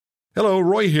Hello,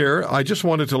 Roy here. I just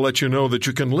wanted to let you know that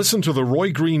you can listen to The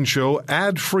Roy Green Show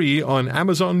ad-free on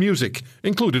Amazon Music,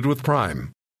 included with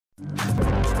Prime.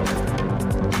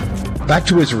 Back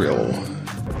to Israel.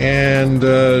 And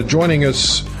joining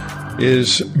us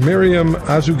is Myriam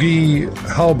Azogui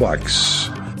Halbwax.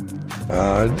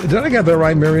 Did I get that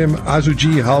right, Myriam?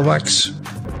 Azogui Halbwax?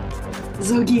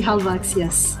 Azogui Halbwax,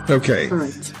 yes. Okay.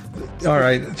 Correct. All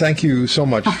right. Thank you so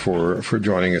much for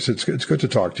joining us. It's good to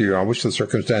talk to you. I wish the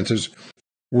circumstances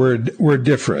were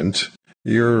different.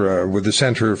 You're with the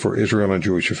Center for Israel and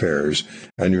Jewish Affairs,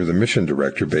 and you're the mission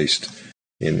director based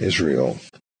in Israel.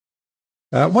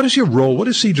 What is your role? What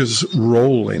is CJ's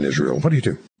role in Israel? What do you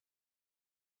do?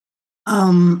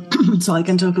 So I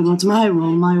can talk about my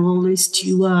role. My role is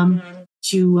to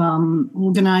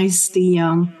organize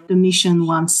the mission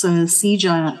once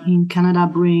CJ in Canada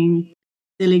bring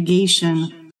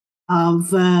delegation of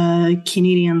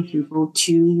Canadian people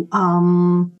to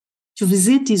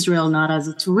visit Israel, not as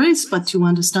a tourist, but to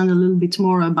understand a little bit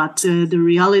more about the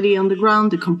reality on the ground,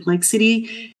 the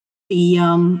complexity, the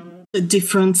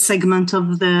different segment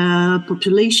of the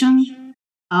population,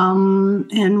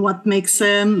 and what makes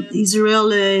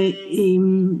Israel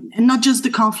and not just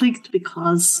the conflict,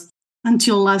 because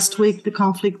until last week the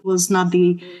conflict was not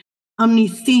the only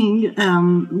thing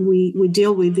we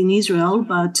deal with in Israel,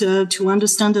 but to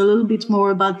understand a little bit more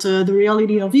about the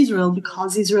reality of Israel,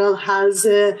 because Israel has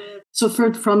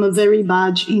suffered from a very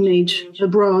bad image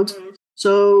abroad.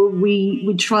 So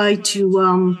we try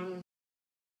to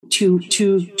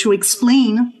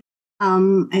explain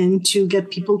and to get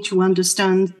people to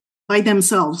understand by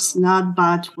themselves, not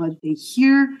about what they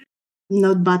hear,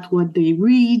 not about what they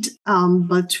read,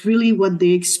 but really what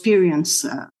they experience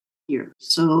here.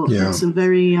 So it's a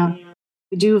very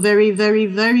we do very, very,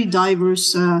 very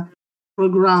diverse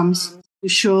programs to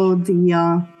show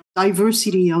the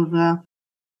diversity of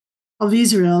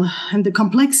Israel and the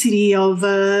complexity of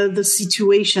the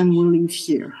situation we live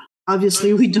here.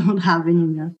 Obviously, we don't have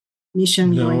any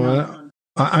mission going on.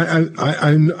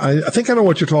 I think I know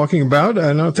what you're talking about,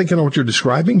 and I think I know what you're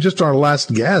describing. Just our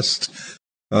last guest,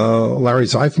 Larry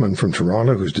Zeifman from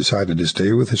Toronto, who's decided to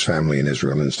stay with his family in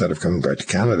Israel instead of coming back to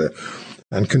Canada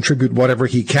and contribute whatever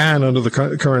he can under the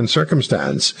current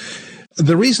circumstance.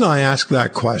 The reason I ask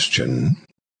that question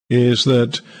is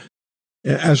that,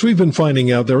 as we've been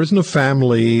finding out, there isn't a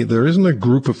family, there isn't a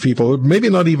group of people, maybe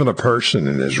not even a person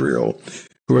in Israel,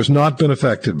 who has not been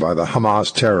affected by the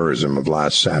Hamas terrorism of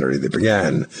last Saturday that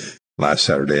began last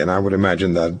Saturday. And I would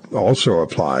imagine that also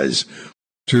applies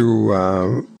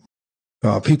to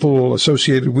people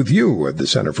associated with you at the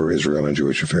Center for Israel and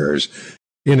Jewish Affairs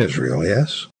in Israel,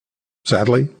 yes?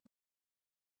 Sadly?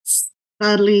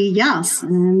 Sadly, yes.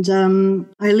 And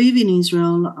I live in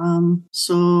Israel,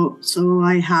 so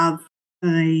I have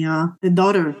a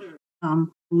daughter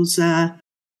who's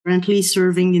currently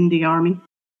serving in the army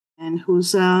and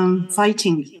who's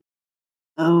fighting.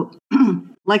 So,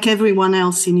 like everyone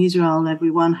else in Israel,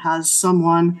 everyone has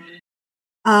someone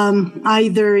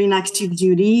either in active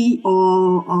duty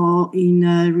or in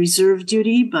reserve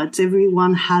duty, but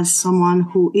everyone has someone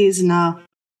who is now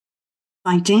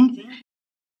fighting,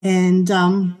 and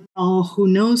or who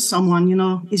knows someone. You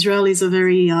know, Israel is a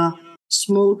very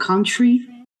small country,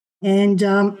 and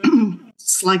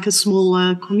it's like a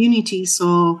small community.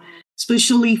 So,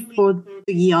 especially for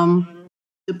the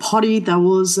party that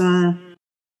was in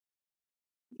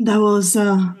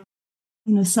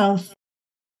the south,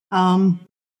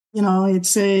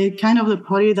 it's a kind of the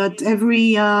party that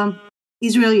every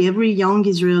Israeli, every young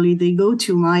Israeli, they go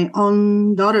to. My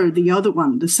own daughter, the other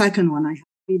one, the second one, I have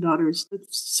 3 daughters. The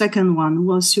second one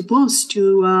was supposed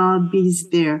to be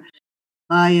there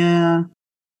by a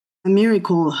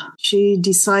miracle. She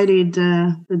decided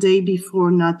the day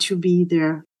before not to be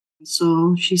there.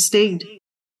 So she stayed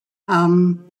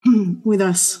with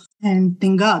us, and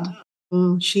thank God.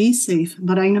 So she's safe.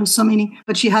 But I know so many,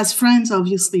 but she has friends,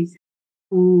 obviously,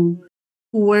 who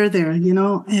were there,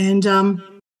 and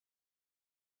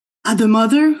the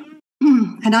mother,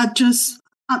 and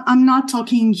I'm not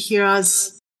talking here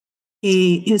as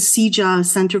a CJA,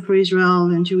 Center for Israel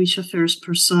and Jewish Affairs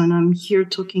person. I'm here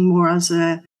talking more as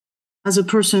a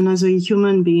person, as a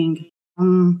human being,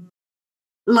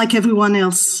 like everyone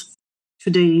else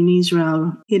today in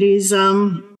Israel. It is,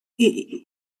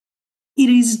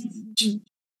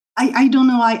 I don't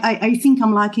know, I think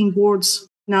I'm lacking words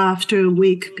now after a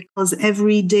week, because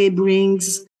every day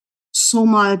brings so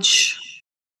much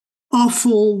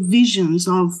awful visions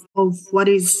of what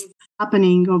is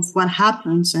happening, of what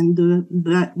happens, and the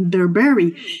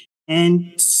barbarian.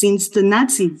 And since the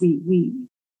Nazi,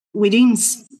 we didn't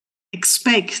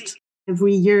expect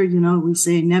every year, we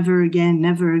say never again,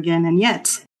 and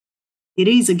yet it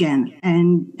is again.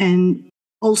 And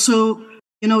also,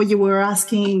 you were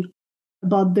asking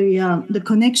about the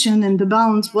connection and the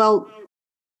bounds. Well,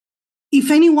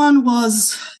 if anyone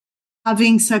was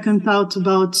having second thoughts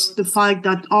about the fact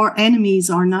that our enemies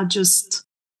are not just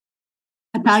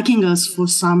attacking us for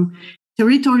some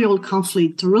territorial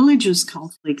conflict, religious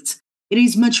conflict, it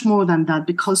is much more than that,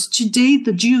 because today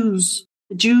the Jews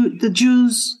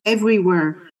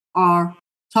everywhere are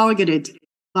targeted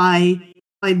by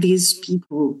these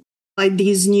people, by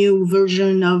this new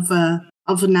version of a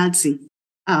Nazi.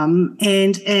 And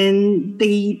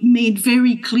they made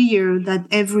very clear that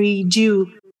every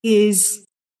Jew is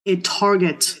a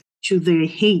target to their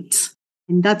hate.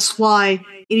 And that's why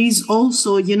it is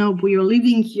also, we are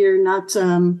living here not,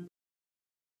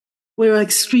 we're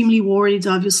extremely worried,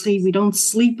 obviously. We don't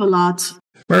sleep a lot.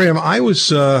 Myriam, I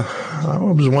was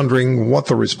wondering what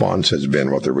the response has been,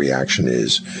 what the reaction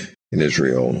is in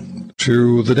Israel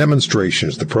to the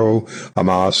demonstrations, the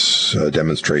pro-Hamas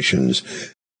demonstrations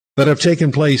that have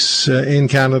taken place in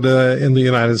Canada, in the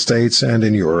United States, and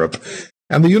in Europe,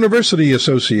 and the university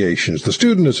associations, the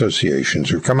student associations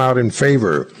who've come out in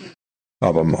favor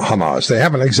of Hamas. They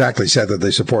haven't exactly said that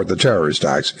they support the terrorist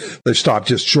acts. They've stopped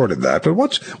just short of that. But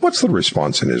what's the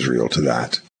response in Israel to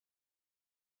that?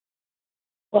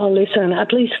 Well, listen,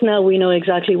 at least now we know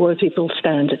exactly where people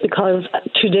stand, because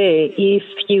today, if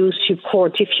you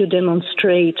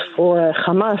demonstrate for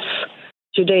Hamas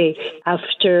today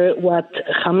after what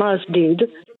Hamas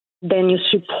did, then you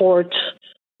support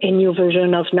a new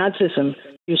version of Nazism.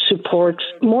 You support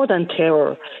more than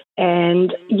terror,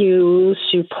 and you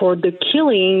support the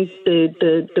killing,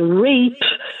 the rape.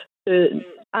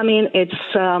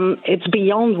 It's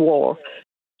beyond war.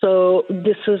 So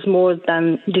this is more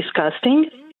than disgusting.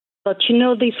 But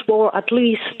this war at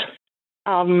least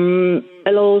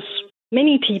allows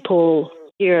many people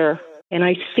here, and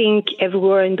I think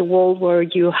everywhere in the world where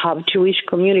you have Jewish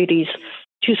communities,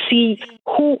 to see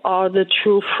who are the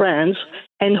true friends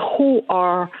and who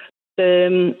are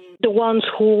the ones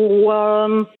who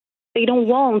they don't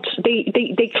want.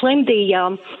 They claim they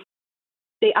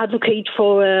advocate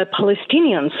for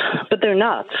Palestinians, but they're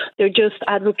not. They're just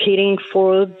advocating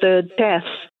for the death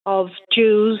of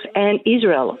Jews and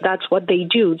Israel. That's what they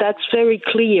do. That's very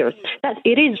clear. That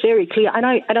it is very clear. And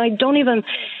I can't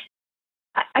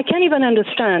even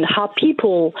understand how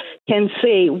people can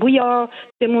say we are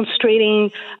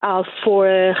demonstrating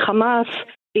for Hamas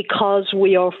because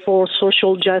we are for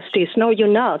social justice. No, you're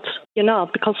not. You're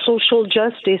not, because social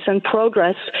justice and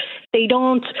progress, they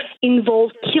don't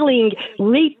involve killing,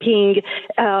 raping,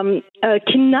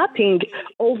 kidnapping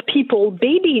old people,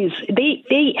 babies.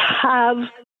 They have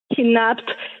kidnapped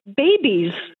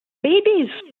babies.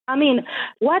 I mean,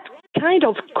 what kind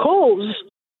of cause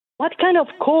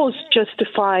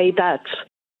justify that?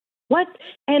 What?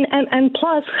 And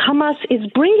plus, Hamas is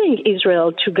bringing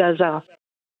Israel to Gaza.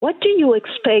 What do you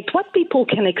expect? What people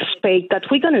can expect? That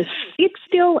we're going to sit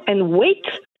still and wait?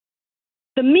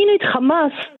 The minute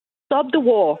Hamas stop the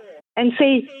war and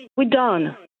say, we're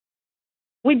done,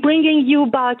 we're bringing you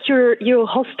back your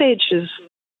hostages,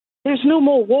 there's no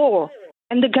more war,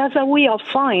 and the Gazawi are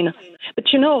fine. But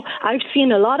I've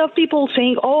seen a lot of people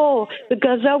saying, oh, the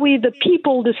Gazawi, the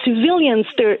people, the civilians,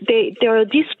 they're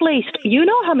displaced. You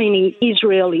know how many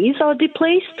Israelis are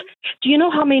displaced? Do you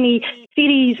know how many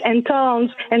cities and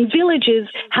towns and villages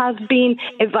have been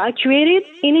evacuated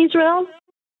in Israel?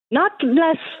 Not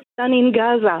less than in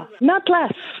Gaza, not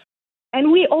less.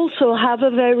 And we also have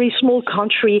a very small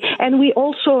country, and we,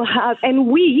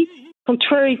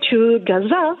 contrary to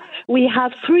Gaza, we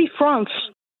have three fronts,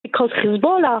 because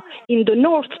Hezbollah in the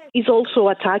north is also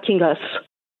attacking us.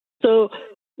 So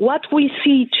what we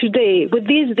see today with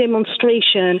this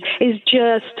demonstration is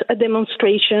just a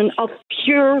demonstration of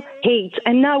pure hate.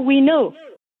 And now we know,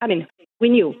 we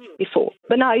knew before,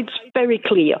 but now it's very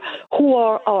clear who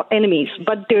are our enemies.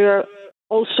 But they're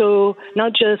also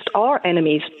not just our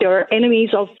enemies, they're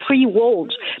enemies of free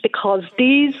world, because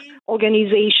these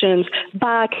organizations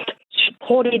backed,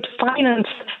 supported, financed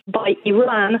by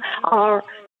Iran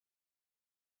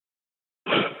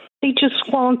they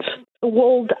just want a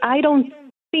world I don't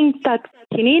think that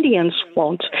Canadians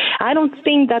want. I don't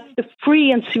think that the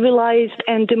free and civilized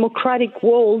and democratic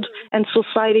world and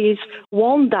societies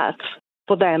want that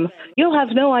for them. You have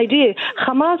no idea.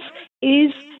 Hamas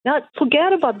is not,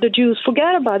 forget about the Jews,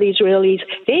 forget about the Israelis.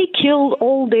 They killed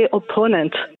all their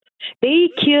opponents. They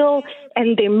kill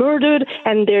and they murdered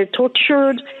and they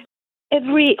tortured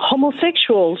every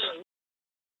homosexuals.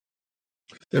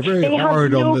 They're very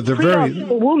hard on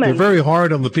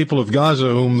the people of Gaza,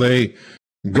 whom they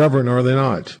govern, are they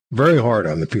not? Very hard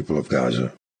on the people of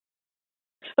Gaza.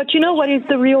 But you know what is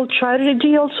the real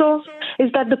tragedy also?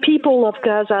 Is that the people of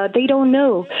Gaza, they don't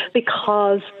know,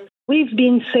 because we've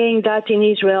been saying that in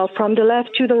Israel, from the left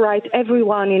to the right,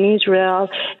 everyone in Israel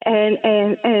and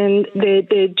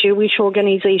the Jewish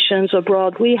organizations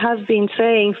abroad, we have been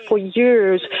saying for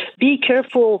years, be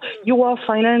careful, you are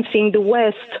financing the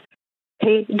West.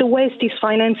 Okay? The West is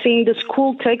financing the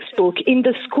school textbook. In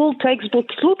the school textbook,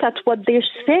 look at what they're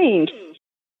saying.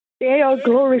 They are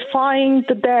glorifying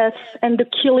the death and the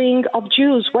killing of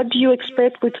Jews. What do you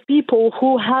expect with people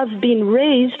who have been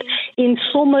raised in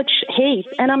so much hate?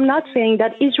 And I'm not saying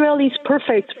that Israel is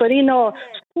perfect, but in our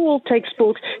school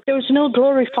textbook, there's no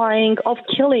glorifying of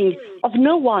killing of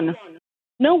no one.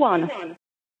 No one.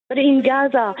 But in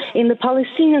Gaza, in the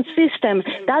Palestinian system,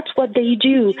 that's what they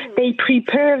do. They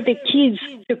prepare the kids,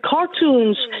 the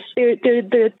cartoons,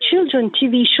 the children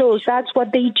TV shows. That's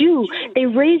what they do. They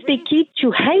raise the kids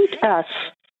to hate us.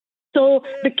 So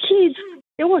the kids,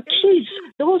 there were kids,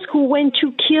 those who went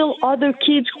to kill other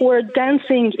kids who were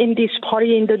dancing in this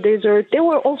party in the desert. They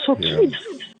were also kids.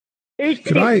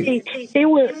 They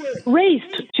were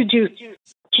raised to do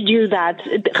that.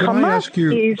 Hamas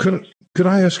Could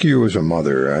I ask you as a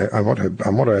mother, I want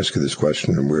to ask you this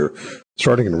question, and we're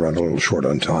starting to run a little short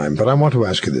on time, but I want to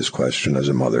ask you this question as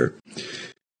a mother,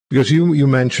 because you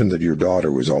mentioned that your daughter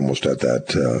was almost at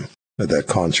that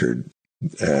concert,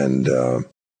 and it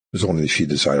was only she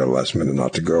decided at the last minute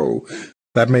not to go.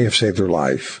 That may have saved her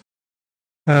life.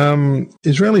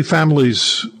 Israeli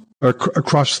families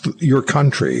across your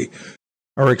country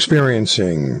are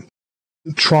experiencing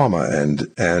trauma and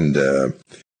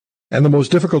the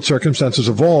most difficult circumstances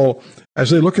of all, as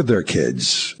they look at their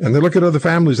kids, and they look at other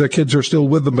families, their kids are still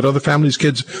with them, but other families'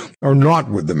 kids are not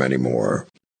with them anymore.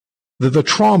 The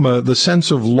trauma, the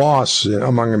sense of loss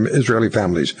among Israeli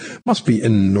families must be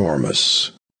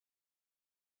enormous.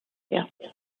 Yeah.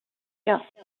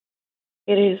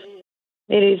 It is.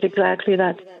 It is exactly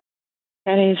that.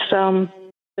 And it's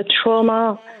the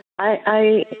trauma.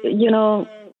 As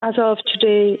of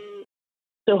today,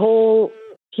 the whole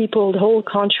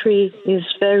country is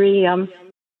very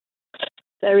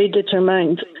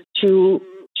determined to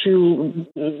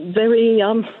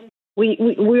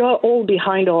we are all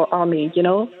behind our army,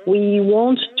 We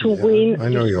want to win. I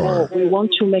know you are. We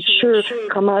want to make sure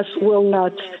Hamas will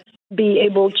not be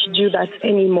able to do that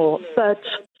anymore. But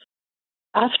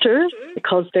after,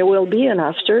 because there will be an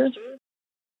after,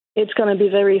 it's going to be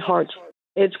very hard.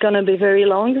 It's going to be very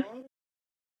long.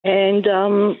 And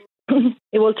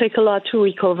it will take a lot to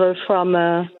recover from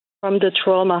the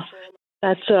trauma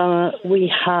that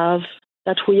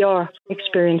we are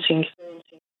experiencing.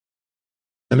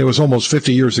 And it was almost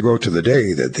 50 years ago to the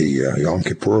day that the Yom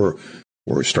Kippur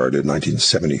War started in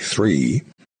 1973,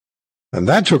 and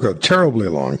that took a terribly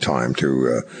long time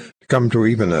to come to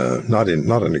even not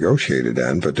a negotiated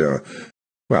end, but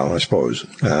I suppose,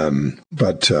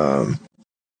 but.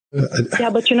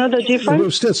 But you know the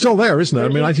difference? It's still there, isn't it? I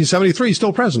mean, 1973 is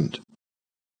still present.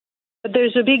 But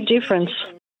there's a big difference.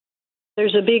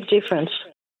 There's a big difference.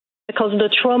 Because the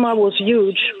trauma was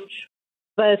huge,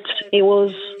 but it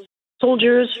was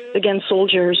soldiers against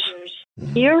soldiers.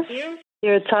 Here, they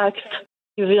attacked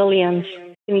civilians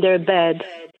in their bed.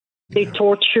 They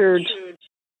tortured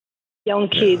young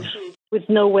kids with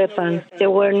no weapon.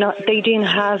 They didn't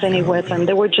have any weapon.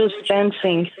 They were just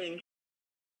dancing.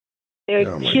 They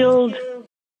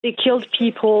killed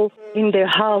people in their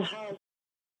house,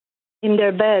 in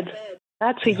their bed.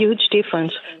 That's a huge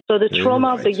difference. So the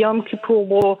trauma of the Yom Kippur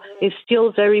War is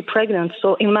still very pregnant.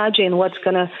 So imagine what's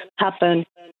going to happen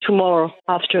tomorrow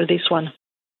after this one.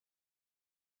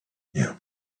 Yeah.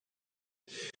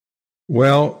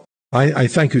 Well, I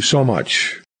thank you so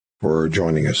much for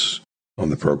joining us on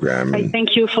the program. I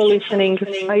thank you for listening.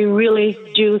 I really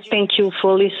do thank you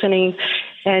for listening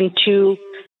and for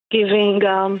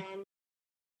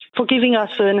giving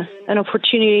us an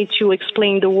opportunity to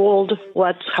explain the world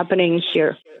what's happening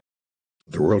here.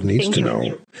 The world needs to know.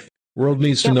 The world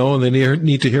needs to know, and they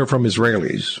need to hear from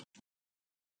Israelis.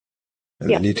 And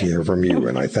they need to hear from you.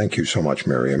 And I thank you so much,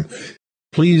 Myriam.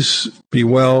 Please be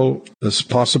well as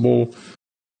possible.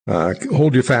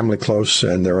 Hold your family close.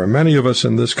 And there are many of us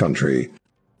in this country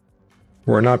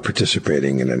who are not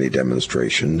participating in any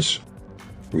demonstrations.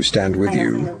 We stand with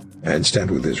you and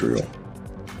stand with Israel.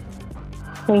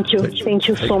 Thank you. Thank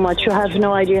you so much. You have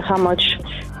no idea how much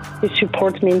this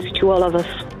support means to all of us.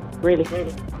 Really.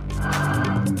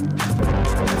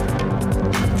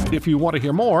 If you want to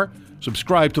hear more,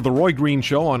 subscribe to The Roy Green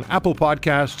Show on Apple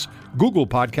Podcasts, Google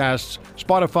Podcasts,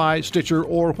 Spotify, Stitcher,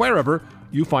 or wherever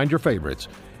you find your favorites.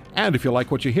 And if you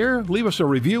like what you hear, leave us a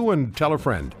review and tell a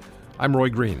friend. I'm Roy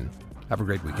Green. Have a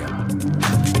great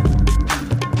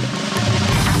weekend.